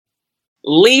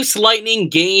Leafs Lightning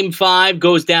Game 5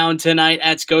 goes down tonight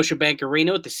at Scotiabank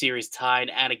Arena with the series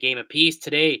tied at a game apiece.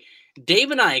 Today,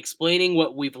 Dave and I explaining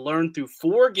what we've learned through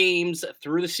 4 games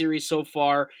through the series so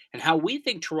far and how we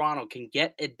think Toronto can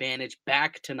get advantage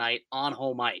back tonight on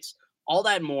home ice. All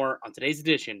that and more on today's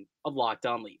edition of Locked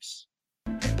On Leafs.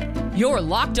 You're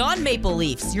Locked On Maple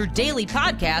Leafs, your daily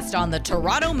podcast on the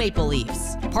Toronto Maple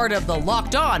Leafs. Part of the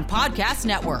Locked On Podcast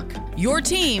Network, your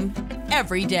team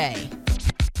every day.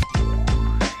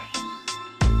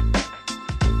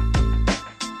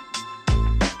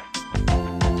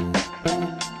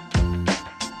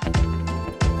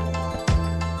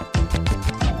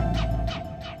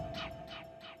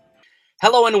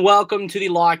 Hello and welcome to the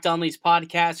Locked On Leafs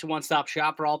podcast, your one-stop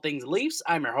shop for all things Leafs.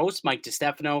 I'm your host, Mike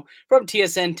DiStefano from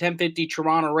TSN 1050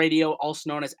 Toronto Radio, also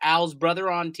known as Al's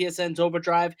brother on TSN's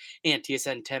Overdrive and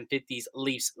TSN 1050's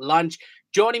Leafs Lunch.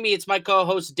 Joining me, it's my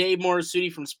co-host Dave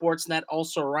Morisuti from Sportsnet,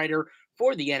 also a writer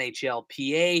for the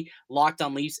NHLPA. Locked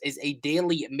On Leafs is a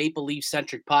daily Maple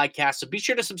Leaf-centric podcast, so be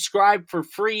sure to subscribe for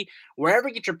free wherever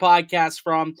you get your podcasts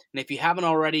from. And if you haven't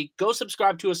already, go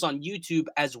subscribe to us on YouTube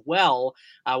as well.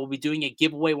 We'll be doing a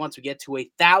giveaway once we get to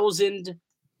 1,000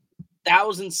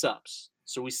 subs.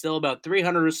 So we still about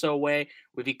 300 or so away.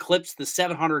 We've eclipsed the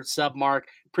 700 sub mark.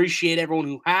 Appreciate everyone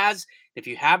who has. If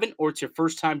you haven't, or it's your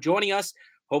first time joining us,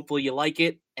 hopefully you like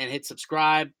it and hit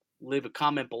subscribe. Leave a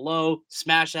comment below,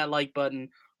 smash that like button,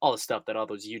 all the stuff that all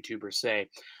those YouTubers say.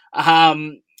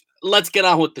 Let's get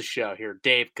on with the show here,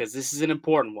 Dave, because this is an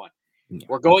important one. Yeah.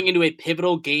 We're going into a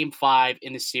pivotal Game 5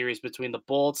 in the series between the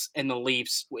Bolts and the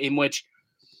Leafs, in which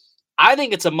I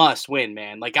think it's a must win,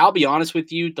 man. Like, I'll be honest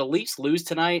with you, the Leafs lose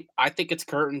tonight. I think it's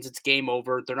curtains. It's game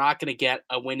over. They're not going to get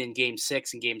a win in Game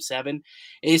 6 and Game 7.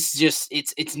 It's just,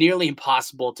 it's nearly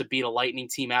impossible to beat a Lightning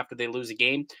team after they lose a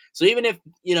game. So even if,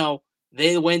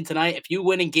 they win tonight, if you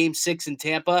win in Game 6 in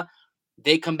Tampa,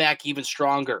 they come back even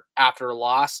stronger after a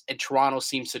loss, and Toronto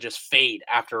seems to just fade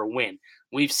after a win.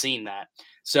 We've seen that.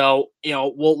 So,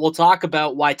 we'll talk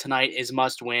about why tonight is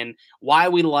must win, why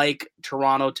we like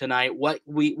Toronto tonight, what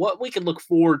we can look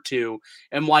forward to,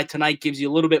 and why tonight gives you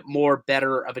a little bit more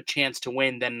better of a chance to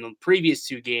win than the previous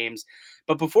 2 games.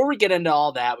 But before we get into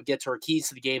all that, we get to our keys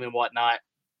to the game and whatnot.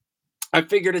 I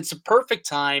figured it's a perfect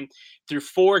time through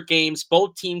 4 games.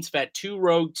 Both teams have had 2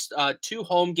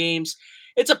 home games.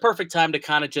 It's a perfect time to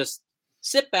kind of just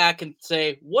sit back and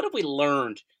say, what have we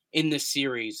learned in this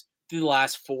series through the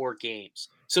last 4 games?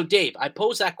 So, Dave, I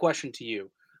pose that question to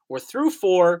you. We're through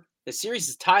 4. The series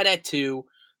is tied at 2.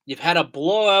 You've had a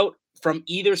blowout from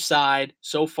either side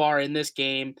so far in this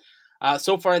game,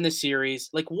 so far in this series.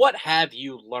 Like, what have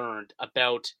you learned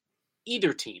about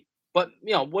either team? But,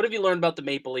 what have you learned about the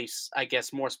Maple Leafs, I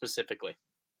guess, more specifically?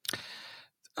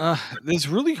 It's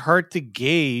really hard to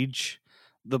gauge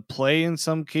the play in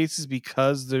some cases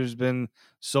because there's been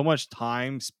so much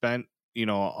time spent,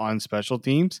 on special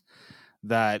teams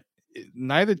that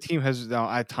neither team has,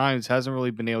 at times, hasn't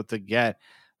really been able to get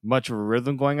much of a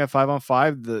rhythm going at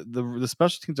 5-on-5. The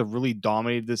special teams have really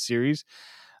dominated this series.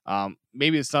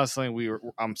 Maybe it's not something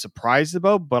I'm surprised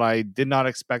about, but I did not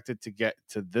expect it to get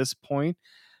to this point,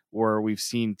 where we've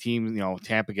seen teams,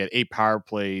 Tampa get 8 power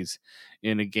plays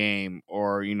in a game,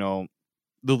 or,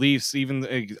 the Leafs, even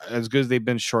as good as they've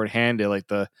been shorthanded,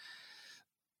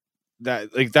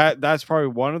 that's probably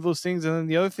one of those things. And then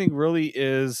the other thing really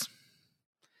is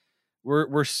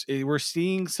we're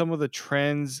seeing some of the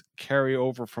trends carry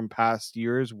over from past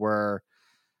years, where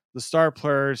the star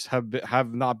players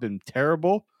have not been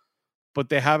terrible, but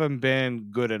they haven't been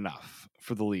good enough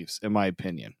for the Leafs, in my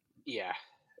opinion.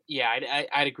 Yeah,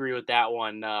 I'd agree with that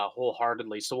one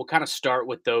wholeheartedly. So we'll kind of start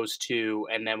with those 2,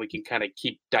 and then we can kind of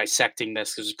keep dissecting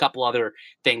this, because there's a couple other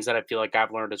things that I feel like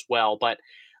I've learned as well. But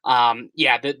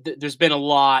there's been a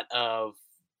lot of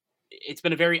 – it's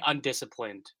been a very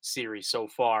undisciplined series so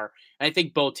far. And I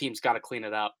think both teams got to clean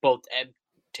it up, both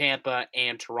Tampa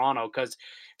and Toronto, because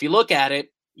if you look at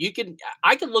it,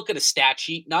 I can look at a stat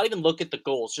sheet, not even look at the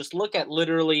goals, just look at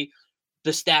literally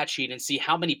the stat sheet and see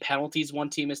how many penalties one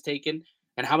team has taken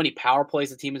and how many power plays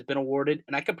the team has been awarded,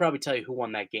 and I could probably tell you who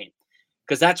won that game,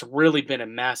 because that's really been a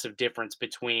massive difference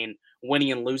between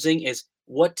winning and losing, is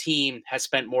what team has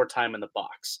spent more time in the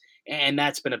box, and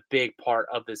that's been a big part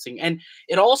of this thing. And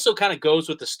it also kind of goes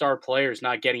with the star players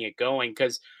not getting it going,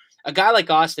 because a guy like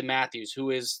Auston Matthews,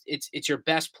 who is it's your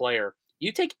best player,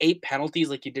 you take 8 penalties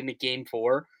like you did in Game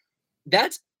 4,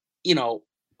 that's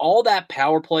all that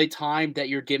power play time that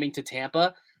you're giving to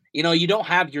Tampa. You don't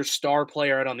have your star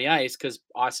player out on the ice because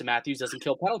Auston Matthews doesn't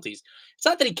kill penalties. It's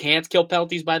not that he can't kill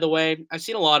penalties, by the way. I've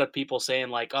seen a lot of people saying,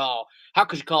 like, oh, how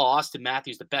could you call Auston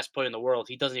Matthews the best player in the world?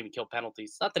 He doesn't even kill penalties.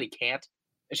 It's not that he can't.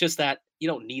 It's just that You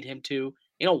don't need him to.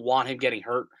 You don't want him getting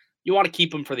hurt. You want to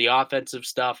keep him for the offensive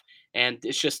stuff, and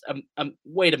it's just a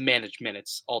way to manage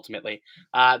minutes ultimately.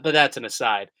 But that's an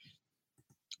aside.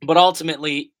 But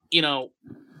ultimately, when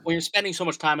you're spending so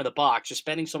much time in the box, you're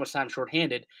spending so much time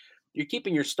shorthanded, you're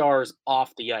keeping your stars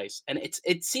off the ice, and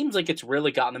it seems like it's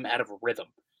really gotten them out of a rhythm,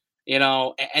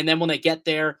 And then when they get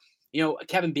there,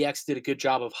 Kevin BX did a good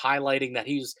job of highlighting that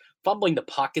he's fumbling the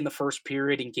puck in the first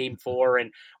period in Game 4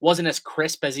 and wasn't as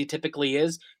crisp as he typically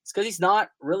is. It's because he's not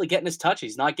really getting his touch.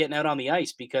 He's not getting out on the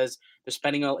ice because he's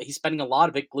spending a lot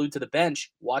of it glued to the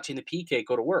bench watching the PK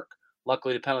go to work.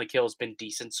 Luckily, the penalty kill has been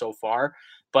decent so far,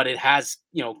 but it has,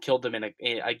 killed them in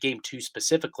a Game 2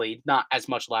 specifically. Not as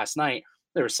much last night.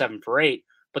 They were 7 for 8,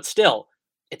 but still,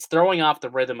 it's throwing off the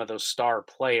rhythm of those star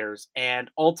players. And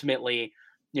ultimately,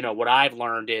 what I've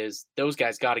learned is those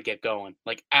guys got to get going.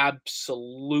 Like,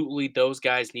 absolutely, those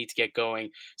guys need to get going.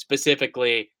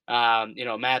 Specifically,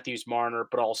 Matthews, Marner,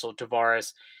 but also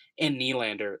Tavares and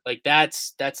Nylander. Like,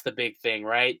 that's the big thing,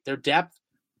 right? The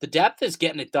depth is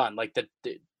getting it done. Like,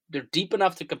 they're deep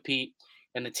enough to compete,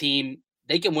 and the team,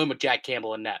 they can win with Jack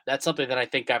Campbell in net. That's something that I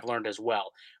think I've learned as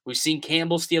well. We've seen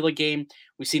Campbell steal a game.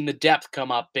 We've seen the depth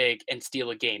come up big and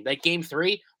steal a game. That Game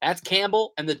 3, that's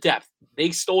Campbell and the depth.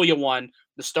 They stole you one.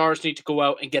 The Stars need to go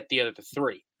out and get the other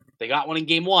 3. They got one in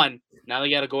Game 1. Now they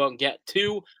got to go out and get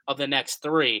 2 of the next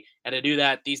 3. And to do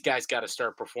that, these guys got to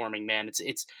start performing, man.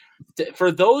 It's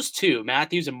for those two,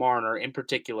 Matthews and Marner in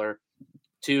particular,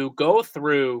 to go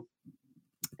through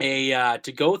a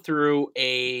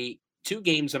 2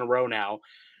 games in a row now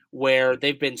where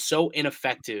they've been so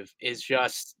ineffective is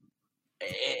just,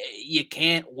 you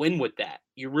can't win with that.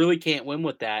 You really can't win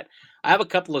with that. I have a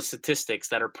couple of statistics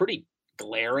that are pretty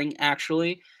glaring,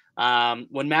 actually.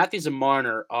 When Matthews and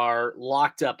Marner are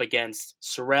locked up against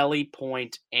Cirelli,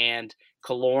 Point, and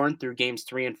Killorn through games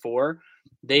 3 and 4,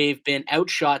 they've been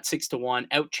outshot 6-1,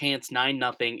 outchanced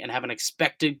 9-0, and have an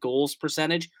expected goals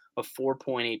percentage of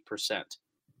 4.8%.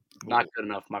 Not good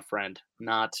enough, my friend.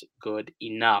 Not good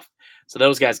enough. So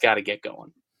those guys got to get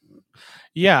going.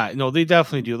 Yeah, no, they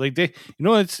definitely do. Like,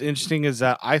 what's interesting is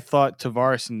that I thought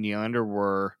Tavares and Nylander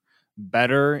were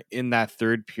better in that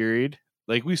third period.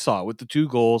 Like, we saw it with the 2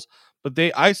 goals, but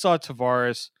I saw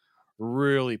Tavares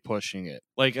really pushing it.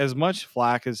 Like, as much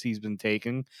flack as he's been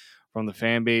taking from the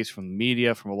fan base, from the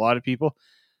media, from a lot of people,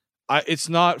 it's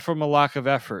not from a lack of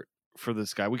effort for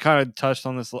this guy. We kind of touched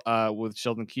on this with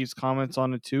Sheldon Keefe's comments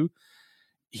on it too.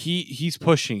 He's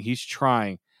pushing, he's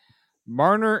trying.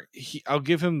 Marner, I'll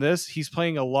give him this. He's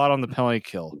playing a lot on the penalty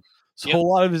kill. So a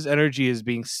lot of his energy is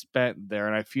being spent there.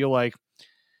 And I feel like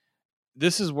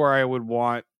this is where I would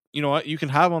want, you know what, you can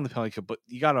have him on the penalty kill, but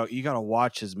you gotta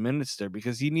watch his minutes there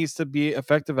because he needs to be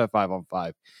effective at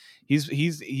 5-on-5.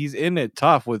 He's in it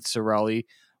tough with Cirelli,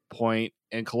 Point,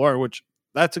 and Killorn, which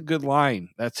that's a good line.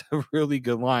 That's a really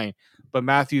good line. But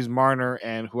Matthews, Marner,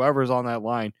 and whoever's on that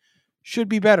line should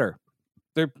be better.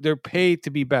 They're paid to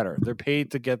be better. They're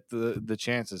paid to get the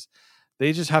chances.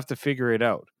 They just have to figure it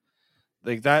out.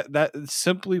 Like that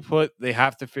simply put, they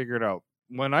have to figure it out.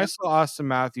 When I saw Austin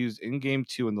Matthews in Game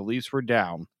 2 and the Leafs were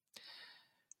down,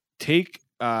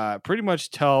 pretty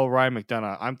much tell Ryan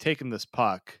McDonough, I'm taking this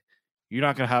puck. You're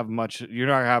not gonna have much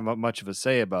of a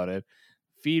say about it.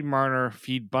 Feed Marner,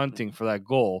 feed Bunting for that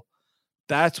goal.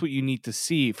 That's what you need to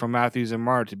see from Matthews and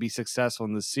Marner to be successful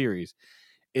in this series.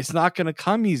 It's not going to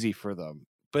come easy for them,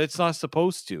 but it's not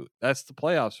supposed to. That's the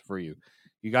playoffs for you.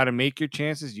 You got to make your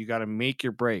chances. You got to make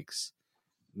your breaks.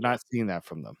 Not seeing that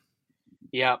from them.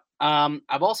 Yeah.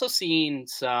 I've also seen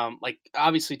some, like,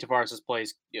 obviously Tavares'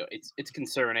 plays, it's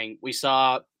concerning. We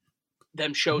saw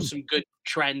them show some good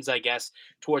trends, I guess,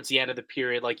 towards the end of the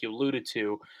period, like you alluded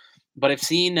to. But I've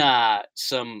seen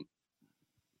some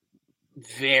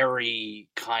very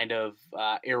kind of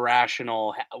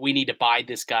irrational, we need to buy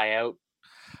this guy out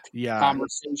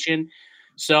conversation.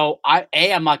 So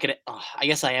I'm not going to, I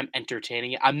guess I am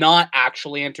entertaining it. I'm not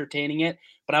actually entertaining it,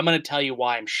 but I'm going to tell you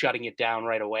why I'm shutting it down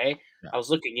right away. Yeah. I was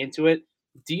looking into it.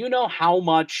 Do you know how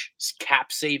much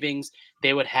cap savings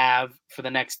they would have for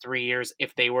the next 3 years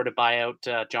if they were to buy out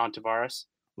John Tavares?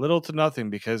 Little to nothing,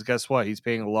 because guess what? He's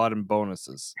paying a lot in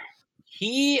bonuses.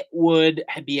 He would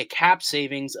be a cap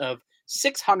savings of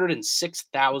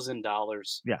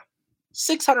 $606,000. Yeah.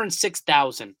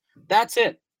 $606,000. That's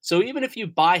it. So even if you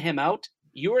buy him out,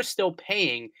 you are still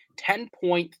paying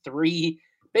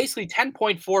basically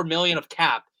 $10.4 million of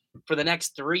cap for the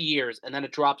next 3 years, and then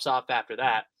it drops off after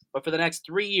that. But for the next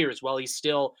 3 years, while he's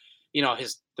still,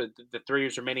 the 3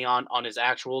 years remaining on his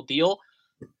actual deal,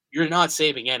 you're not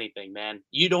saving anything, man.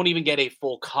 You don't even get a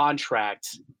full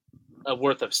contract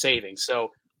worth of savings. So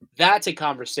that's a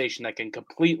conversation that can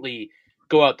completely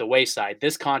go out the wayside.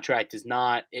 This contract is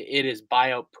not. It is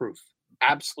buyout proof.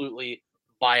 Absolutely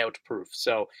buyout proof.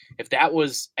 So if that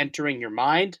was entering your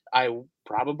mind, I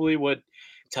probably would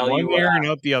tell One you. ear and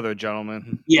out the other,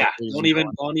 gentlemen. Yeah, That's where he's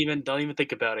going. don't even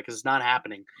think about it because it's not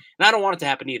happening, and I don't want it to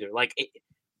happen either. Like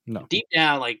No. deep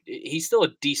down, like he's still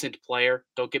a decent player.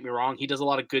 Don't get me wrong; he does a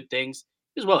lot of good things.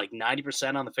 He was like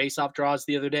 90% on the faceoff draws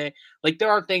the other day. Like there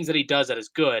are things that he does that is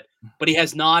good, but he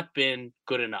has not been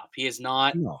good enough. He has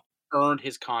not earned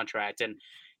his contract, and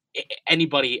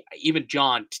anybody, even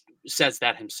John, says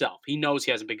that himself. He knows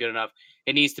he hasn't been good enough.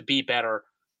 It needs to be better.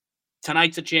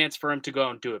 Tonight's a chance for him to go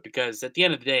and do it because at the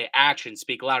end of the day, actions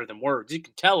speak louder than words. You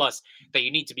can tell us that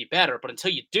you need to be better, but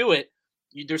until you do it,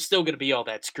 there's still going to be all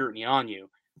that scrutiny on you.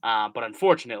 But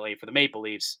unfortunately for the Maple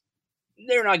Leafs,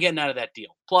 they're not getting out of that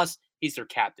deal. Plus, he's their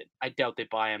captain. I doubt they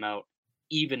buy him out,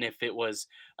 even if it was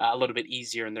a little bit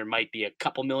easier and there might be a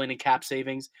couple million in cap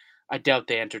savings. I doubt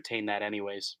they entertain that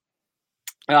anyways.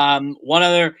 One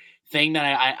other thing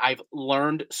that I've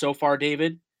learned so far,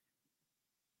 David,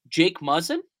 Jake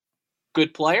Muzzin,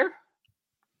 good player.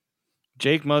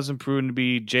 Jake Muzzin proven to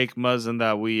be Jake Muzzin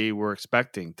that we were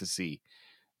expecting to see,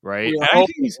 right?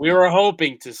 We were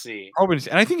hoping to see. And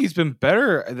I think he's been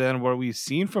better than what we've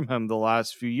seen from him the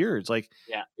last few years. Like,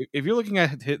 if you're looking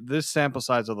at this sample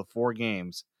size of the 4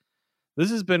 games,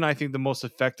 this has been, I think, the most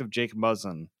effective Jake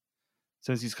Muzzin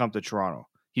since he's come to Toronto.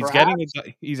 He's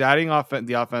adding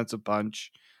the offensive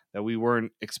punch that we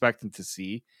weren't expecting to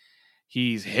see.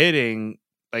 He's hitting,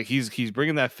 like he's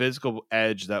bringing that physical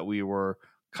edge that we were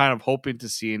kind of hoping to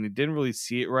see, and he didn't really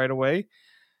see it right away.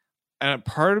 And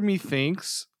part of me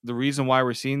thinks the reason why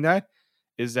we're seeing that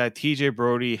is that TJ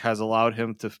Brodie has allowed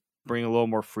him to bring a little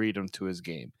more freedom to his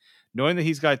game. Knowing that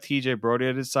he's got TJ Brodie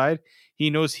at his side, he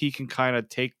knows he can kind of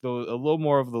take a little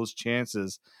more of those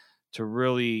chances to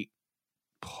really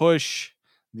push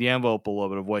the envelope a little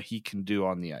bit of what he can do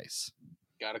on the ice.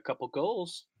 Got a couple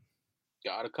goals.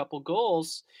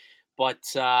 But,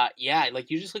 like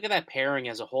you just look at that pairing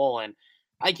as a whole, and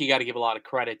I think you got to give a lot of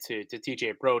credit to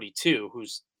TJ Brodie, too,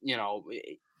 who's,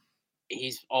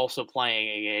 he's also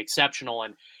playing exceptional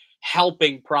and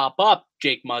helping prop up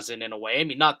Jake Muzzin in a way. I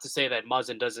mean, not to say that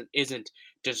Muzzin isn't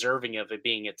deserving of it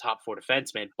being a top 4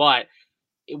 defenseman, but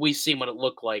we've seen what it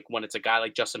looked like when it's a guy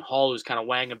like Justin Hall who's kind of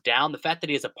weighing him down. The fact that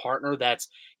he has a partner that's,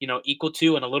 equal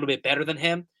to and a little bit better than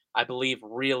him, I believe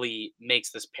really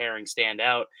makes this pairing stand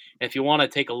out. And if you want to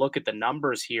take a look at the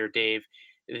numbers here, Dave,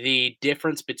 the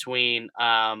difference between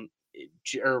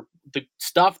or the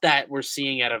stuff that we're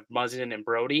seeing out of Muzzin and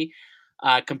Brodie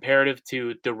comparative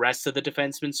to the rest of the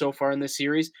defensemen so far in this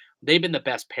series, they've been the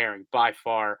best pairing by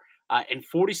far. In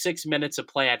 46 minutes of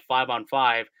play at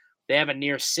 5-on-5, they have a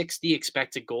near 60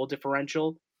 expected goal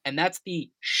differential, and that's the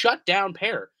shutdown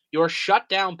pair. Your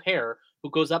shutdown pair who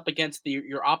goes up against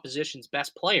your opposition's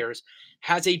best players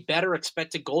has a better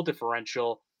expected goal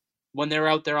differential when they're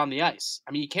out there on the ice.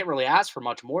 I mean, you can't really ask for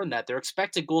much more than that. Their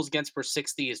expected goals against per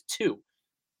 60 is 2.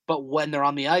 But when they're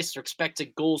on the ice, their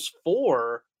expected goals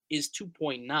for is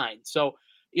 2.9. So,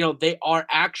 they are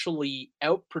actually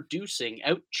outproducing,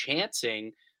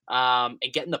 out-chancing, and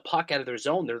getting the puck out of their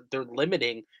zone. They're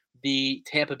limiting the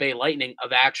Tampa Bay Lightning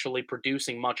of actually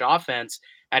producing much offense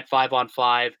at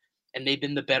 5-on-5, and they've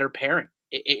been the better pairing.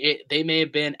 They may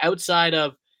have been outside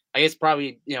of, I guess,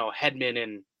 probably,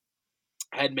 Hedman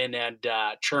and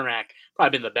Chernak,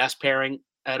 probably been the best pairing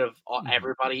out of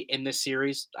everybody in this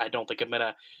series. I don't think I'm going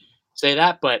to say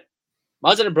that, but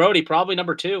Muzzin and Brodie probably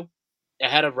number 2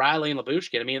 ahead of Riley and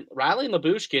Lyubushkin. I mean, Riley and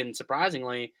Lyubushkin,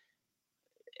 surprisingly,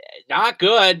 not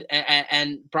good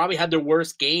and probably had their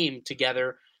worst game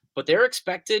together, but their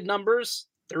expected numbers,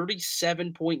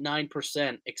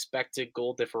 37.9% expected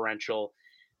goal differential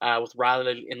with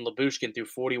Riley and Lyubushkin through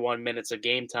 41 minutes of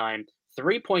game time,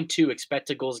 3.2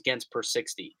 expected goals against per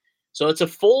 60. So it's a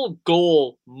full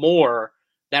goal more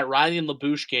that Riley and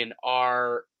Lyubushkin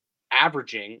are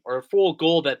averaging, or a full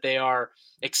goal that they are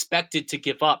expected to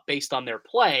give up based on their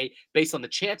play, based on the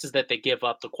chances that they give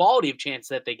up, the quality of chances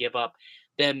that they give up,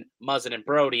 than Muzzin and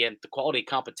Brodie, and the quality of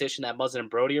competition that Muzzin and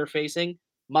Brodie are facing,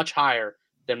 much higher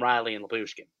than Riley and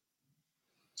Lyubushkin.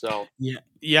 So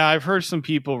yeah, I've heard some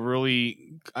people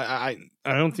really. I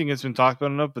don't think it's been talked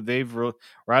about enough, but Riley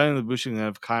and Lyubushkin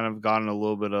have kind of gotten a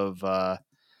little bit of.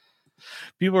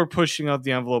 People are pushing out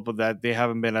the envelope of that they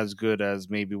haven't been as good as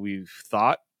maybe we've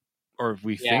thought, or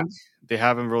we think they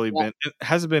haven't really been. It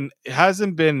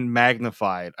hasn't been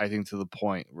magnified, I think, to the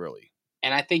point really.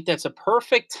 And I think that's a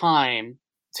perfect time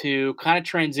to kind of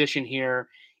transition here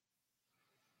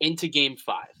into Game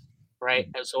 5. Right.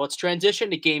 So let's transition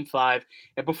to Game 5.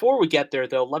 And before we get there,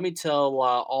 though, let me tell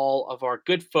all of our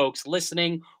good folks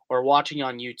listening or watching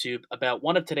on YouTube about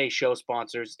one of today's show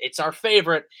sponsors. It's our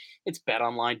favorite. It's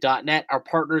betonline.net. Our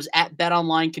partners at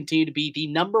BetOnline continue to be the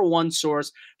number one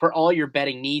source for all your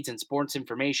betting needs and sports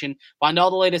information. Find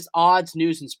all the latest odds,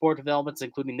 news, and sport developments,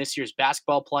 including this year's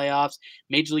basketball playoffs,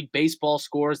 Major League Baseball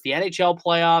scores, the NHL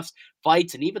playoffs,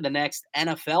 fights, and even the next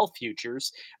NFL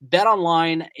futures.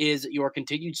 BetOnline is your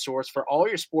continued source for all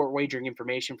your sport wagering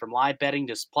information, from live betting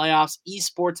to playoffs,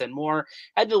 esports, and more.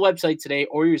 Head to the website today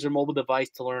or use your mobile device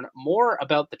to learn more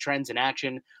about the trends in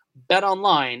action.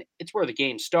 BetOnline, it's where the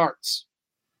game starts.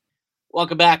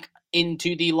 Welcome back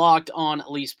into the Locked On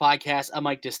Leafs podcast. I'm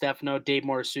Mike DiStefano, Dave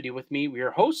Morris studio with me. We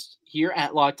are hosts here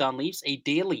at Locked On Leafs, a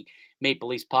daily Maple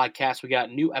Leafs podcast. We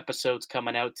got new episodes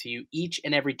coming out to you each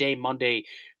and every day, Monday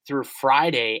through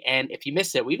Friday. And if you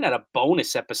missed it, we even had a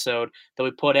bonus episode that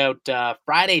we put out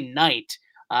Friday night,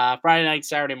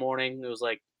 Saturday morning. It was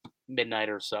like midnight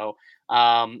or so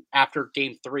after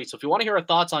Game 3. So if you want to hear our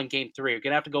thoughts on Game 3, you're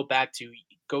going to have to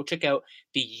go check out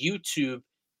the YouTube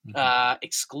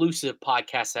exclusive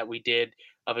podcast that we did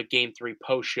of a Game 3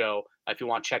 post show if you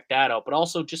want to check that out. But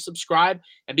also just subscribe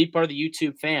and be part of the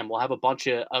YouTube fam. We'll have a bunch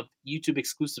of YouTube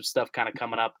exclusive stuff kind of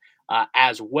coming up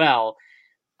as well.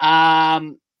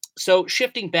 So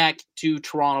shifting back to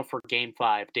Toronto for Game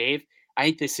 5, Dave, I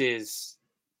think this is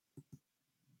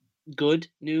good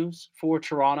news for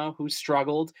Toronto, who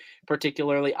struggled,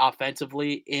 particularly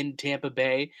offensively in Tampa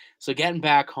Bay. So getting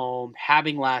back home,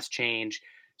 having last change,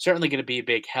 certainly going to be a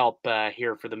big help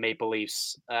here for the Maple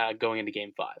Leafs going into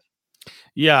Game 5.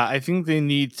 Yeah, I think they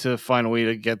need to find a way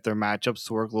to get their matchups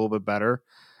to work a little bit better,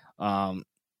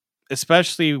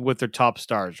 especially with their top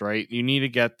stars, right? You need to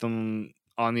get them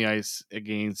on the ice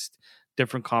against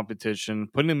different competition,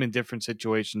 putting them in different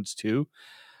situations too.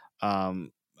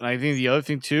 And I think the other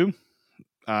thing too,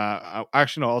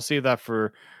 actually, no, I'll save that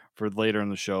for later in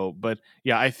the show. But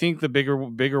yeah, I think the bigger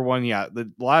one,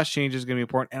 the last change is going to be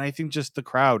important. And I think just the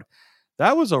crowd,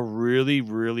 that was a really,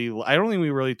 really, I don't think we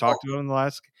really talked about it in the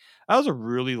last, that was a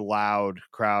really loud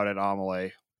crowd at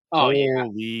Amalie. Oh,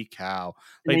 holy cow.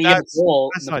 Like that's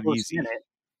not easy. Minute.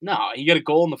 No, you get a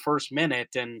goal in the first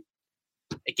minute and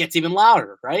it gets even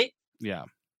louder, right? Yeah.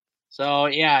 So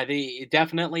yeah,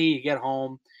 definitely you get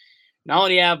home. Not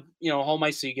only have home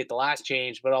ice, so you get the last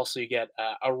change, but also you get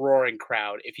a roaring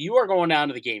crowd. If you are going down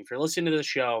to the game, if you're listening to the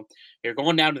show, you're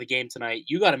going down to the game tonight,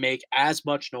 you got to make as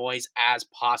much noise as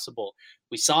possible.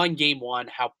 We saw in Game 1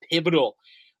 how pivotal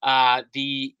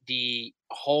the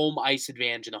home ice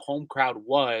advantage and the home crowd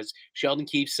was. Sheldon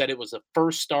Keefe said it was the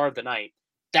first star of the night.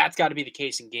 That's got to be the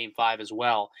case in Game 5 as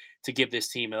well, to give this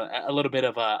team a little bit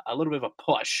of a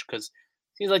push, because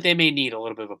seems like they may need a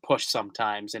little bit of a push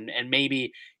sometimes, and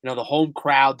maybe the home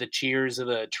crowd, the cheers of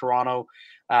the Toronto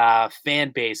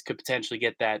fan base could potentially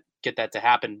get that to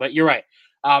happen. But you're right.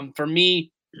 For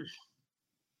me,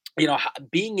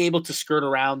 being able to skirt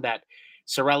around that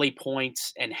Cirelli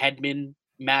Points and Hedman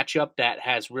matchup that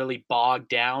has really bogged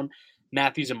down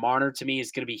Matthews and Marner, to me,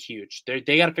 is going to be huge. They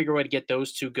got to figure a way to get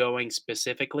those two going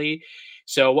specifically.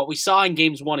 So what we saw in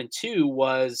Games 1 and 2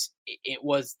 was it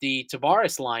was the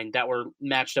Tavares line that were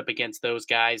matched up against those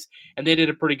guys, and they did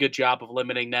a pretty good job of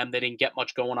limiting them. They didn't get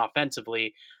much going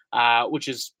offensively, which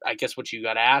is, I guess, what you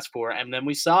got to ask for. And then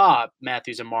we saw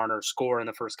Matthews and Marner score in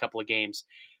the first couple of games,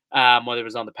 whether it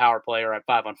was on the power play or at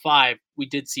 5-on-5. We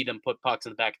did see them put pucks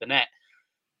in the back of the net.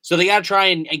 So they got to try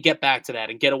and get back to that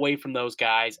and get away from those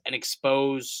guys and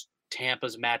expose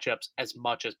Tampa's matchups as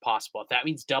much as possible. If that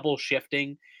means double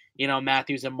shifting,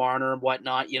 Matthews and Marner and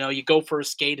whatnot, you go for a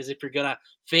skate as if you're going to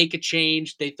fake a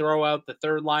change. They throw out the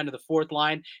third line or the fourth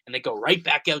line and they go right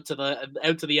back out to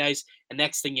the ice. And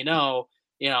next thing you know,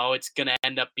 it's going to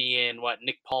end up being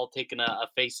Nick Paul taking a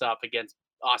face off against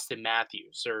Austin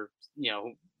Matthews, or,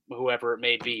 whoever it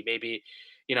may be. Maybe,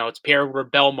 it's Pierre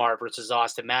Bellemare versus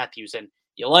Austin Matthews. And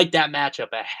you like that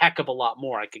matchup a heck of a lot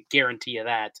more. I could guarantee you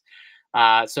that.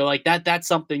 So that's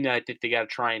something that I think they got to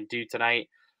try and do tonight.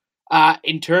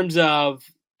 In terms of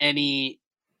any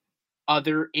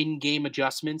other in-game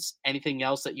adjustments, anything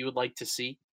else that you would like to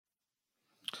see?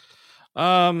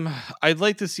 I'd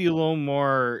like to see a little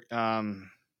more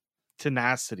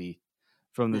tenacity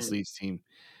from this Leafs team.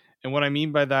 And what I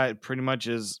mean by that pretty much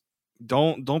is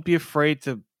don't be afraid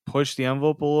to push the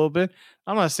envelope a little bit.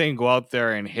 I'm not saying go out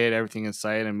there and hit everything in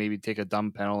sight and maybe take a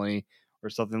dumb penalty or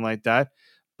something like that,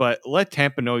 but let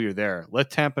Tampa know you're there.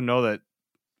 Let Tampa know that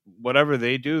whatever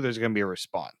they do, there's going to be a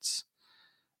response.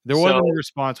 There wasn't a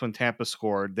response when Tampa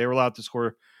scored. They were allowed to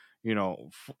score,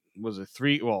 was it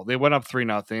 3? Well, they went up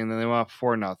 3-0, and then they went up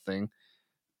 4-0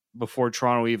 before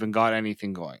Toronto even got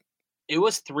anything going. It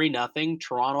was 3-0.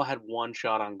 Toronto had one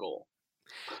shot on goal.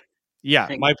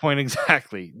 Yeah, my point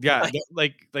exactly. Yeah,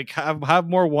 like have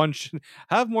more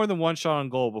have more than one shot on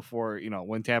goal before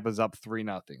when Tampa's up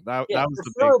 3-0. That Yeah, was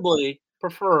the big.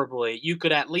 preferably, you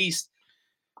could at least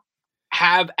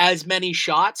have as many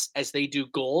shots as they do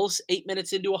goals 8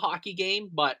 minutes into a hockey game,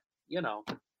 but, you know,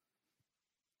 Yeah.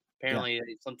 apparently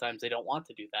sometimes they don't want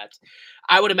to do that.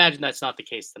 I would imagine that's not the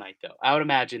case tonight, though. I would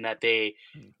imagine that they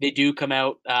do come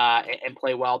out and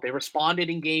play well. They responded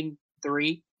in game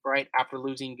 3, right after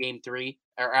losing game 3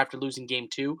 or after losing game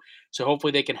 2. So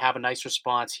hopefully they can have a nice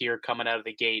response here coming out of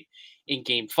the gate in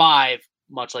game 5,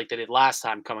 much like they did last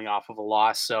time, coming off of a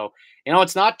loss. So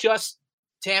it's not just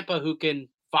Tampa who can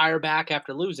fire back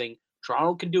after losing.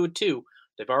 Toronto can do it too.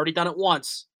 They've already done it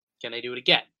once. Can they do it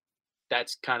again?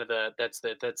 That's kind of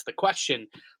the question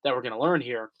that we're going to learn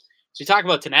here. So you talk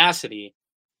about tenacity.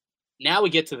 Now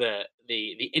we get to the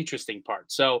interesting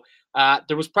part. So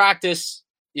there was practice,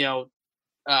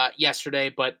 yesterday,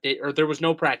 but there was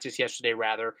no practice yesterday.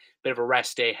 Rather, bit of a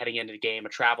rest day heading into the game, a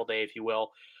travel day, if you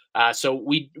will. So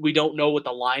we don't know what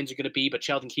the lines are going to be. But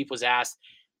Sheldon Keefe was asked,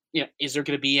 is there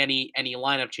going to be any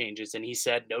lineup changes? And he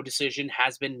said no decision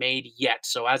has been made yet.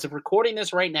 So as of recording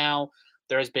this right now,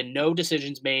 there has been no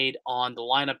decisions made on the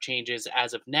lineup changes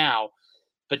as of now.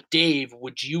 But Dave,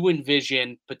 would you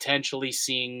envision potentially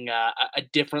seeing a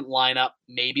different lineup?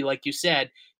 Maybe, like you said,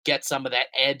 get some of that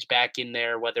edge back in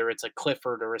there, whether it's a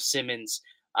Clifford or a Simmons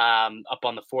up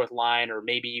on the fourth line, or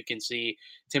maybe you can see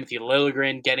Timothy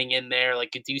Liljegren getting in there.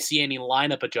 Like, do you see any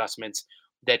lineup adjustments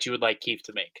that you would like Keefe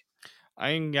to make?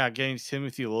 I think getting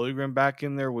Timothy Liljegren back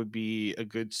in there would be a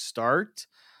good start.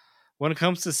 When it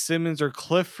comes to Simmons or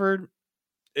Clifford,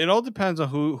 it all depends on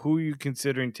who you're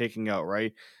considering taking out,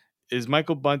 right? Is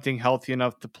Michael Bunting healthy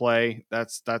enough to play?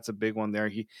 That's a big one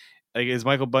there. Is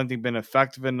Michael Bunting been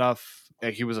effective enough?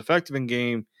 Like, he was effective in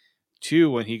game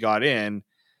 2 when he got in,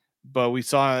 but we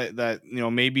saw that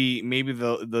maybe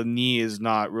the knee is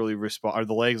not really or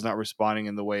the leg's not responding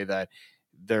in the way that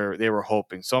they were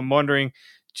hoping. So I'm wondering,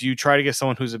 do you try to get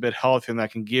someone who's a bit healthier and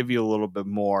that can give you a little bit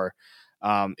more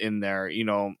in there?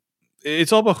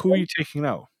 It's all about who you're taking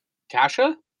out.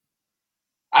 Kasha?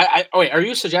 Wait, are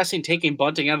you suggesting taking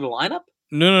Bunting out of the lineup?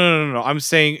 No. I'm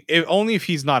saying only if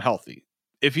he's not healthy.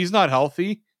 If he's not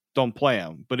healthy, don't play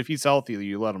him. But if he's healthy,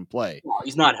 you let him play. Well,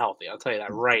 he's not healthy. I'll tell you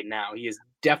that right now. He is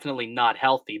definitely not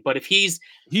healthy. But if he's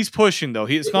pushing though,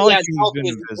 it's not like he's been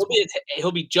invisible.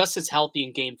 He'll be just as healthy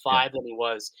in game 5 than he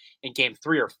was in game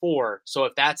 3 or 4. So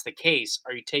if that's the case,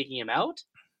 are you taking him out?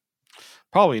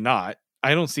 Probably not.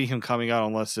 I don't see him coming out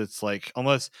unless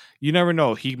you never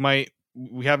know. He might.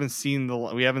 We haven't seen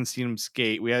him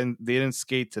skate. They didn't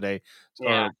skate today.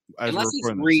 Yeah. Unless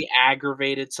he's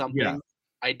re-aggravated something. Yeah.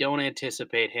 I don't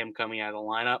anticipate him coming out of the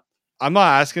lineup. I'm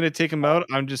not asking to take him out.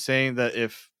 I'm just saying that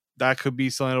if that could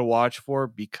be something to watch for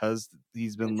because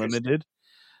he's been limited.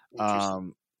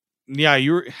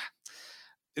 You're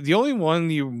the only one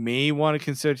you may want to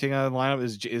consider taking out of the lineup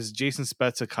is Jason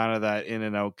Spezza, kind of that in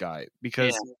and out guy,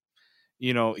 because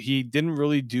he didn't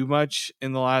really do much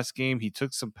in the last game. He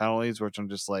took some penalties, which I'm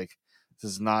just like,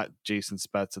 this is not Jason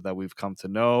Spezza that we've come to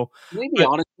know. Let me be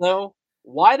honest though,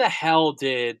 why the hell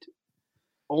did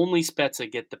only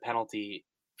Spezza get the penalty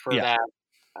for that?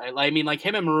 I mean, like,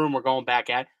 him and Maroon were going back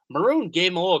at Maroon,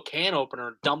 gave him a little can opener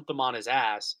and dumped him on his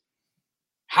ass.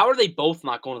 How are they both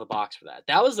not going to the box for that?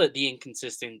 That was the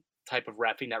inconsistent type of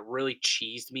reffing that really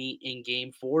cheesed me in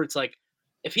game 4. It's like,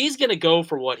 if he's going to go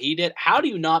for what he did, how do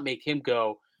you not make him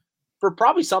go for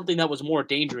probably something that was more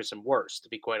dangerous and worse, to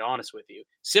be quite honest with you?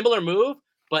 Similar move,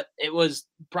 but it was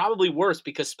probably worse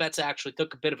because Spezza actually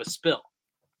took a bit of a spill.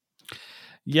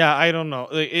 Yeah, I don't know.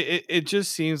 It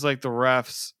just seems like the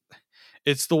refs,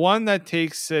 it's the one that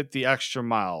takes it the extra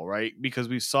mile, right? Because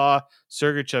we saw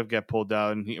Sergachev get pulled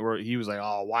out, and he was like,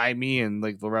 "Oh, why me?" And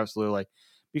like the refs were like,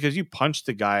 "Because you punched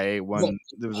the guy when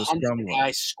there was a scrum." Guy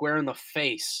square in the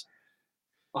face.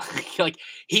 Like,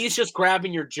 he's just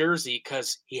grabbing your jersey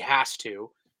because he has to.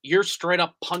 You're straight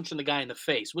up punching the guy in the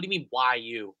face. What do you mean, why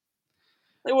you?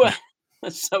 Like,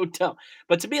 that's so dumb.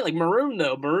 But to me, like, Maroon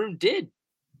had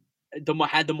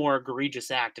the more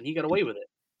egregious act, and he got away with it.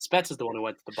 Spetz is the one who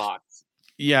went to the box.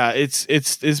 Yeah,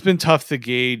 it's been tough to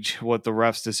gauge what the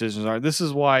refs' decisions are. This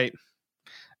is why,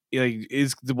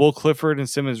 will Clifford and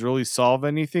Simmons really solve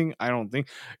anything? I don't think.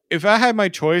 If I had my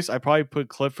choice, I'd probably put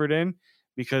Clifford in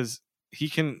because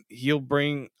he'll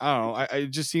bring. I don't know.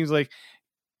 It just seems like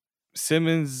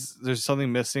Simmons, there's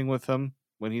something missing with him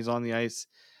when he's on the ice.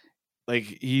 Like,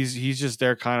 he's just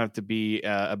there kind of to be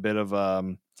a bit of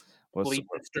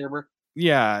disturber.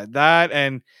 Yeah, that,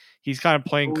 and he's kind of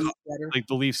playing like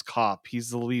the Leafs cop. He's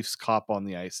the Leafs cop on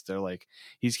the ice. They're like,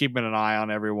 he's keeping an eye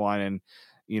on everyone, and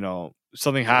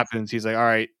something happens, he's like, all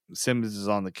right, Simmons is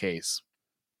on the case.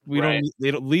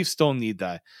 Leafs don't need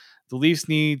that. The Leafs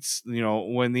needs,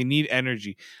 when they need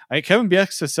energy. Kevin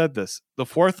Bieksa said this. The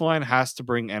fourth line has to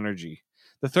bring energy.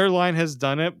 The third line has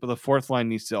done it, but the fourth line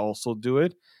needs to also do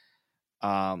it.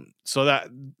 So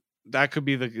that could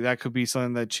be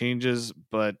something that changes,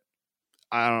 but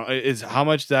I don't know. Is how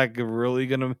much that really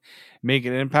going to make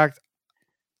an impact?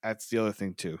 That's the other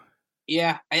thing too.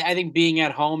 Yeah, I think being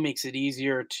at home makes it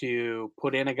easier to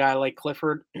put in a guy like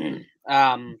Clifford,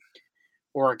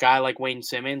 or a guy like Wayne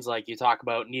Simmons. Like you talk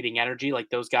about needing energy, like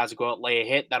those guys will go out, lay a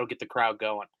hit, that'll get the crowd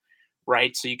going,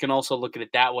 right? So you can also look at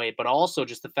it that way, but also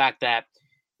just the fact that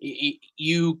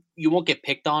you won't get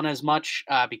picked on as much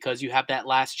because you have that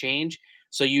last change.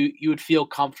 So you would feel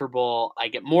comfortable. I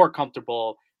get more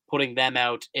comfortable putting them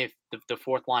out if the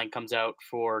fourth line comes out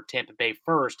for Tampa Bay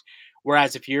first.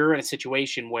 Whereas if you're in a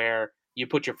situation where you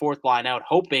put your fourth line out,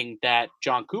 hoping that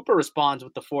John Cooper responds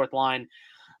with the fourth line,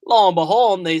 lo and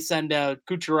behold, they send out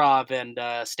Kucherov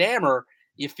and Stammer.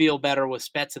 You feel better with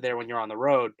Spezza there when you're on the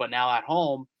road. But now at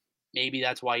home, maybe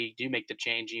that's why you do make the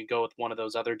change and you go with one of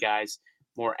those other guys,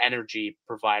 more energy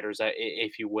providers,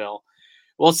 if you will.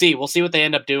 We'll see. We'll see what they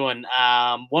end up doing.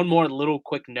 One more little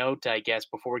quick note, I guess,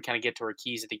 before we kind of get to our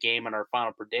keys of the game and our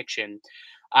final prediction.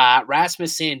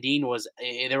 Rasmus Sandin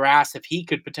they were asked if he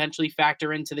could potentially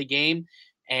factor into the game,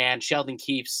 and Sheldon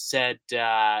Keefe said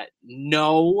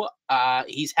no.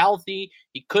 He's healthy.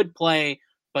 He could play,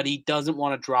 but he doesn't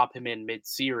want to drop him in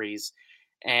mid-series.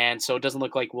 And so it doesn't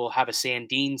look like we'll have a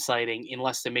Sandin sighting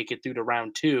unless they make it through to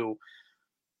round 2.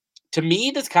 To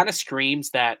me, this kind of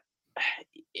screams that,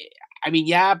 I mean,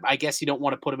 yeah, I guess you don't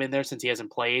want to put him in there since he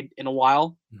hasn't played in a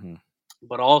while. Mm-hmm.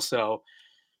 But also,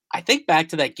 I think back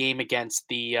to that game against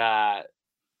the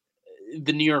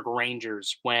New York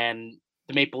Rangers when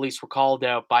the Maple Leafs were called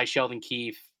out by Sheldon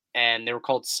Keefe and they were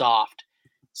called soft.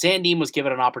 Sandin was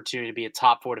given an opportunity to be a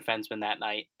top 4 defenseman that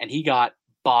night, and he got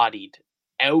bodied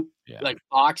out, like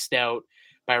boxed out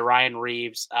by Ryan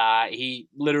Reeves. He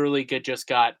literally just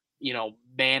got,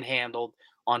 manhandled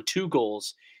on 2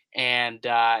 goals, and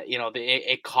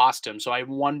it cost him. So I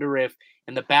wonder if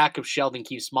in the back of Sheldon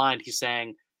Keefe's mind, he's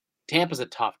saying, Tampa's a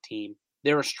tough team.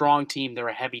 They're a strong team. They're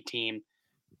a heavy team.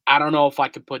 I don't know if I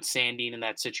could put Sandin in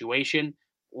that situation.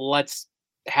 Let's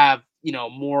have,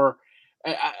 more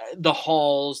the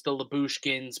Halls, the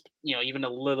Labushkins, even a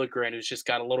Liljegren who's just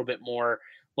got a little bit more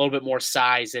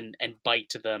size and bite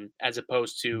to them, as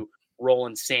opposed to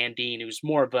Roland Sandin, who's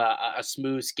more of a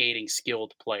smooth skating,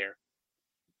 skilled player.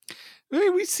 I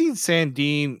mean, we've seen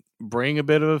Sandin bring a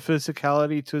bit of a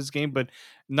physicality to his game, but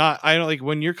I don't like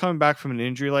when you're coming back from an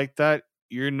injury like that,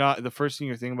 you're not, the first thing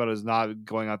you're thinking about is not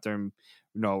going out there and,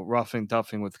 roughing,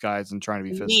 toughing with guys and trying to be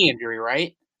physical. Knee injury,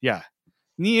 right? Yeah.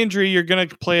 Knee injury, you're going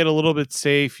to play it a little bit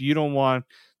safe. You don't want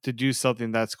to do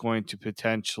something that's going to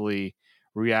potentially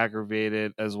re-aggravate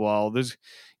it as well.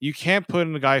 You can't put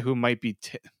in a guy who might be,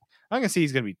 I'm going to say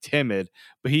he's going to be timid,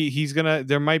 but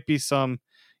there might be some,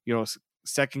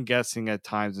 second guessing at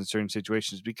times in certain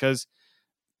situations because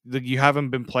you haven't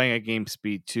been playing at game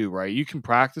speed too, right? You can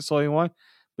practice all you want,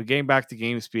 but getting back to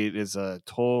game speed is a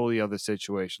totally other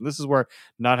situation. This is where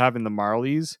not having the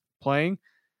Marlies playing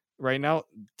right now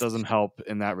doesn't help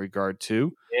in that regard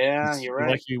too. Yeah, you're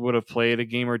right. Like he would have played a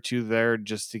game or two there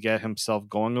just to get himself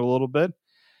going a little bit.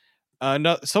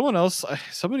 No,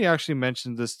 somebody actually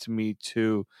mentioned this to me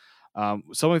too.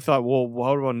 Somebody thought, well,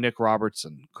 what about Nick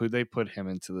Robertson? Could they put him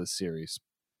into this series?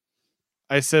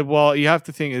 I said, well, you have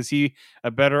to think, is he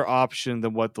a better option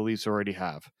than what the Leafs already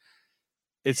have?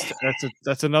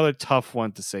 That's another tough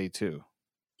one to say too.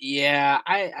 Yeah,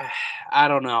 I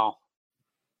don't know.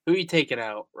 Who are you taking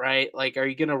out, right? Like, are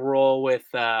you going to roll with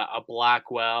a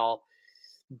Blackwell,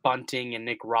 Bunting, and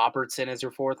Nick Robertson as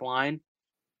your fourth line?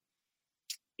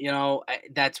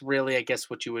 That's really, I guess,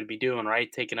 what you would be doing,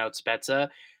 right? Taking out Spezza.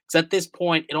 Because at this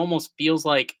point, it almost feels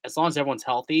like as long as everyone's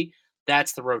healthy,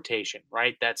 that's the rotation,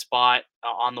 right? That spot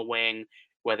on the wing,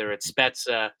 whether it's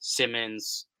Spezza,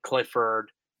 Simmons,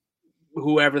 Clifford,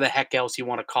 whoever the heck else you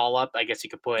want to call up. I guess you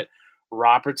could put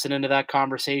Robertson into that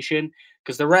conversation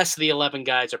because the rest of the 11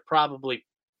 guys are probably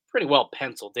pretty well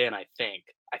penciled in, I think.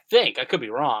 I could be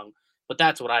wrong, but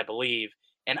that's what I believe.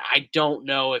 And I don't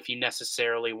know if you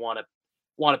necessarily want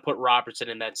to put Robertson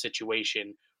in that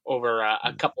situation over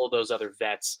a couple of those other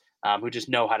vets who just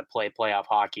know how to play playoff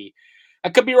hockey. I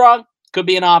could be wrong, could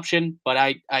be an option, but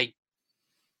I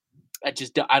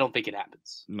don't think it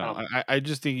happens. No, I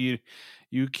just think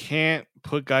you can't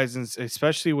put guys in,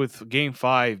 especially with Game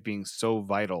 5 being so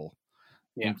vital.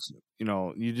 Yeah,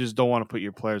 you just don't want to put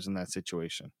your players in that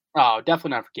situation. Oh,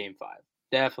 definitely not for Game 5.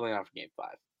 Definitely not for Game 5.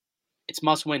 It's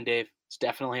must win, Dave. It's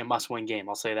definitely a must win game.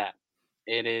 I'll say that.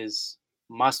 It is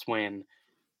must win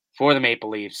for the Maple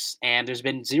Leafs, and there's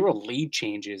been 0 lead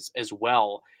changes as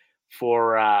well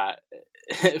for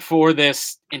for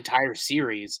this entire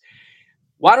series.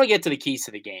 Why don't we get to the keys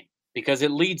to the game? Because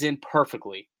it leads in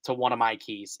perfectly to one of my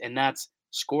keys, and that's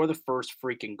score the first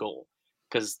freaking goal.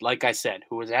 Because, like I said,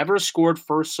 who has ever scored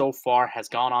first so far has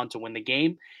gone on to win the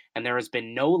game, and there has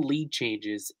been no lead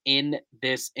changes in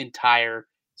this entire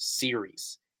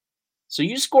series. So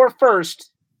you score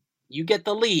first, you get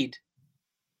the lead,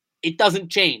 it doesn't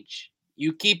change.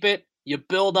 You keep it, you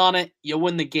build on it, you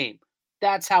win the game.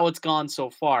 That's how it's gone so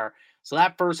far. So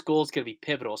that first goal is going to be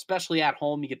pivotal, especially at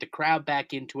home. You get the crowd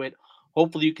back into it.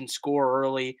 Hopefully, you can score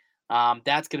early.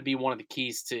 That's going to be one of the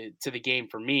keys to the game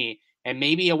for me. And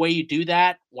maybe a way you do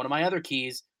that, one of my other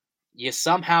keys, you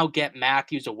somehow get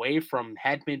Matthews away from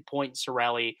Hedman, Point, and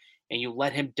Cirelli, and you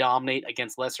let him dominate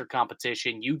against lesser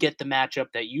competition. You get the matchup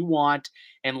that you want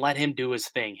and let him do his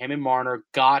thing. Him and Marner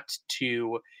got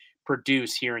to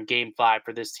produce here in game 5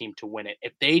 for this team to win it.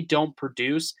 If they don't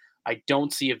produce, I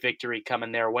don't see a victory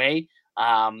coming their way.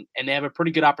 And they have a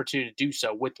pretty good opportunity to do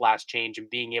so with last change and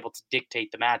being able to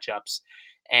dictate the matchups.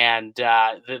 And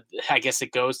I guess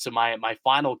it goes to my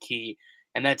final key,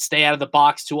 and that's stay out of the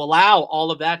box to allow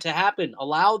all of that to happen.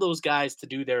 Allow those guys to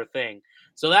do their thing.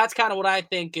 So that's kind of what I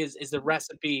think is the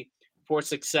recipe for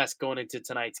success going into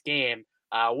tonight's game.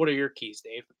 What are your keys,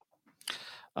 Dave?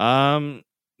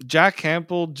 Jack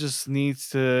Campbell just needs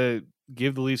to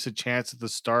give the Leafs a chance at the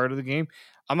start of the game.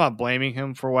 I'm not blaming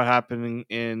him for what happened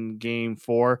in game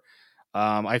 4.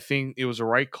 I think it was a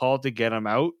right call to get him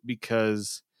out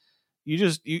because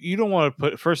you don't want to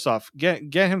put, first off,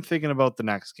 get him thinking about the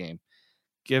next game.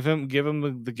 Give him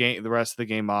the rest of the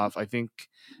game off. I think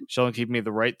Sheldon Keefe made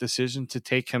the right decision to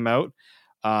take him out.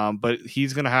 But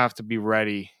he's going to have to be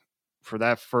ready for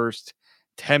that first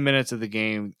 10 minutes of the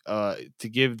game to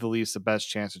give the Leafs the best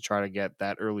chance to try to get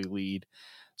that early lead.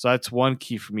 So that's one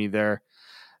key for me there.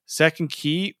 Second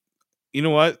key, you know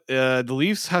what? The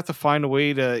Leafs have to find a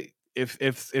way to,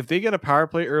 if they get a power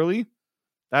play early,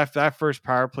 that first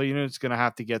power play unit's going to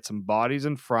have to get some bodies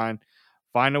in front,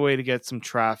 find a way to get some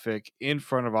traffic in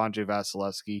front of Andrei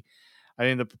Vasilevskiy. I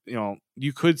think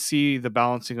you could see the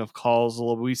balancing of calls a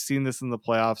little bit. We've seen this in the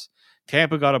playoffs.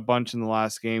 Tampa got a bunch in the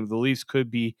last game. The Leafs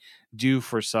could be due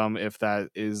for some if that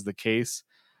is the case.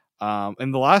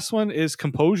 And the last one is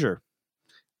composure.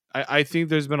 I think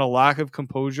there's been a lack of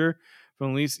composure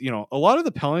from at least, a lot of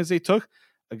the penalties they took.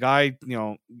 A guy,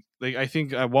 I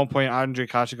think at one point Andre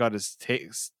Kasha got his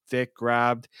stick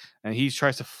grabbed and he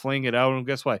tries to fling it out. And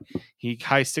guess what? He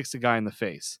high sticks the guy in the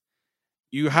face.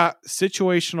 You have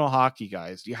situational hockey,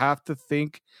 guys. You have to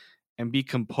think and be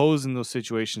composed in those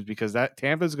situations because that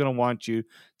Tampa is going to want you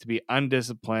to be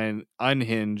undisciplined,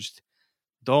 unhinged.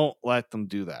 Don't let them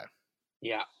do that.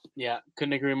 Yeah,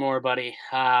 couldn't agree more, buddy.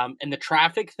 And the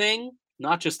traffic thing,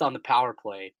 not just on the power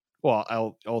play.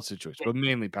 Well, all situations, but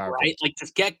mainly power play. Right? Like,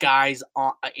 just get guys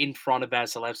in front of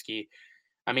Vasilevskiy.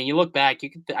 I mean, you look back,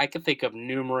 I could think of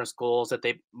numerous goals that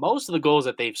most of the goals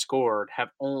that they've scored have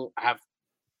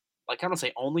like, I don't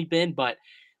say only been, but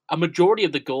a majority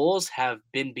of the goals have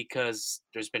been because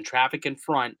there's been traffic in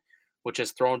front, which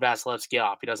has thrown Vasilevskiy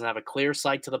off. He doesn't have a clear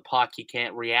sight to the puck. He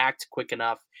can't react quick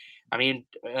enough. I mean,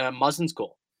 Muzzin's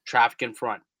goal, traffic in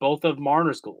front. Both of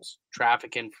Marner's goals,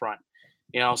 traffic in front.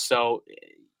 So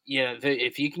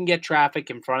if you can get traffic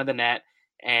in front of the net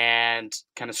and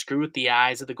kind of screw with the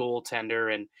eyes of the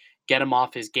goaltender and get him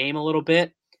off his game a little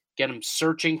bit, get him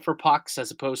searching for pucks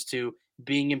as opposed to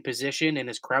being in position in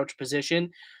his crouch position,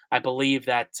 I believe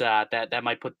that that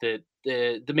might put the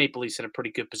Maple Leafs in a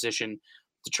pretty good position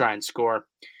to try and score.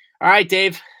 All right,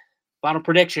 Dave, final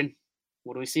prediction.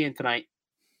 What are we seeing tonight?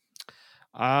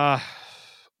 Well,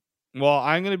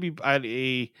 I'm going to be at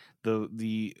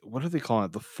the what are they calling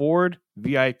it? The Ford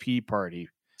VIP party.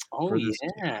 Oh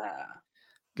yeah.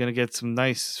 Going to get some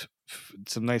nice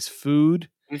food.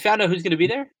 We found out who's going to be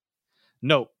there?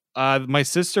 No. My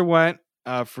sister went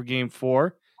for game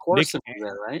 4. Corson was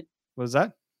there, right? Was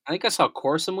that? I think I saw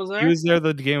Corson was there. He was there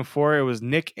the game 4. It was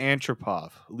Nick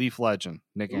Antropov, Leaf legend.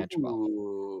 Nick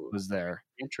Antropov was there.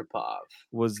 Antropov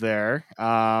was there.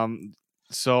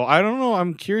 So I don't know.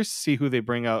 I'm curious to see who they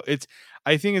bring out.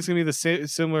 I think it's gonna be the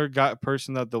similar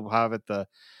person that they'll have at the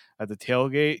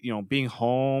tailgate. Being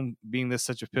home, being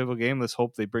such a pivotal game. Let's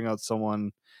hope they bring out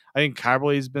someone. I think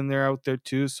Caberlet's been there out there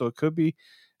too, so it'll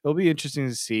be interesting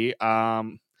to see.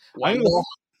 Wendell.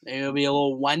 It'll be a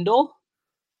little Wendell.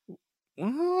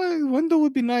 Well, Wendell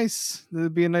would be nice.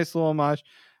 It'd be a nice little homage.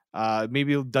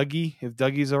 Maybe Dougie, if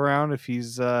Dougie's around, if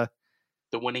he's the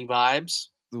winning vibes.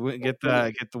 get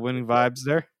the winning vibes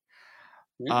there.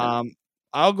 Yeah.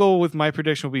 I'll go with my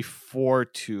prediction will be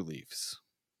 4-2 Leafs.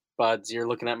 Buds, you're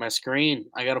looking at my screen.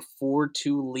 I got a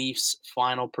 4-2 Leafs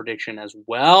final prediction as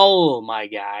well, my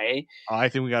guy. I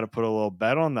think we got to put a little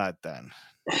bet on that then.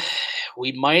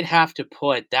 We might have to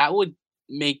put that would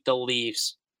make the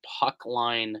Leafs puck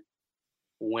line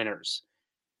winners.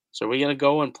 So we're gonna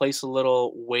go and place a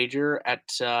little wager at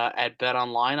Bet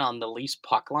Online on the Leafs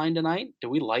puck line tonight. Do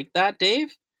we like that,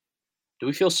 Dave? Do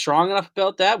we feel strong enough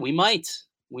about that? We might.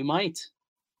 We might.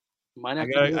 We might have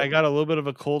to do I it. got a little bit of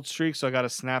a cold streak, so I got to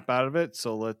snap out of it.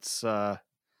 So let's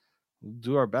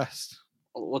do our best.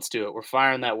 Let's do it. We're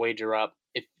firing that wager up.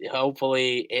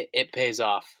 Hopefully it pays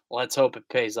off. Let's hope it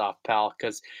pays off, pal,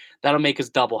 because that'll make us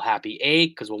double happy. A,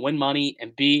 because we'll win money,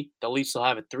 and B, the Leafs will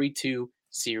have a 3-2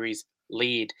 series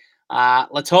lead.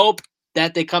 Let's hope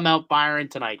that they come out firing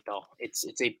tonight, though.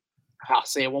 I'll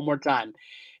say it one more time,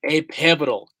 a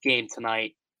pivotal game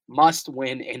tonight. Must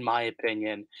win, in my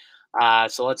opinion.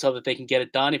 So let's hope that they can get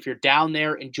it done. If you're down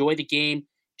there, enjoy the game,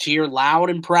 cheer loud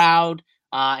and proud.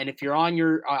 And if you're on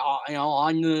your,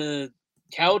 on the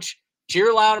couch,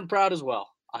 cheer loud and proud as well,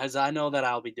 as I know that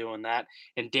I'll be doing that.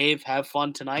 And Dave, have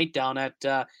fun tonight down at,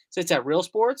 it's at Real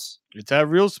Sports. It's at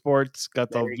Real Sports. Got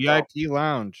the VIP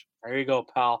lounge. There you go,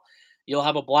 pal. You'll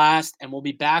have a blast, and we'll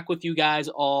be back with you guys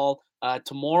all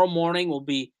tomorrow morning. We'll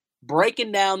be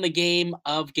breaking down the game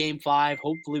of Game 5.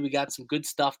 Hopefully we got some good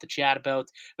stuff to chat about.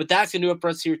 But that's going to do it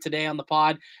for us here today on the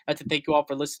pod. I'd like to thank you all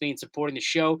for listening and supporting the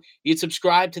show. You can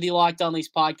subscribe to the Locked On Leafs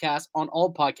podcast on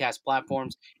all podcast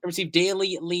platforms and receive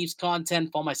daily Leafs content.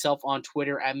 Follow myself on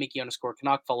Twitter at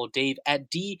Mickey_Canuck. Follow Dave at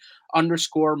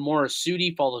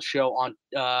D_Morisuti. Follow the show on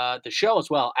the show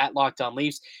as well at Locked On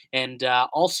Leafs. And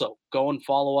also go and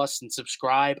follow us and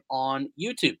subscribe on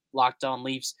YouTube, Locked On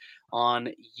Leafs on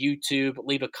YouTube.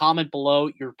 Leave a comment below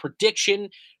your prediction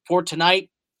for tonight.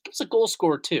 Give us a goal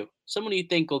scorer too. Someone you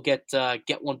think will get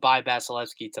one by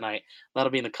Vasilevsky tonight.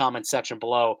 That'll be in the comment section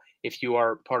below if you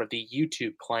are part of the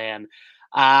YouTube clan.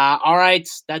 All right,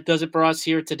 that does it for us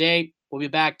here today. We'll be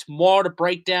back tomorrow to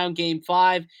break down Game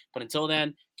 5. But until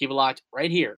then, keep it locked right here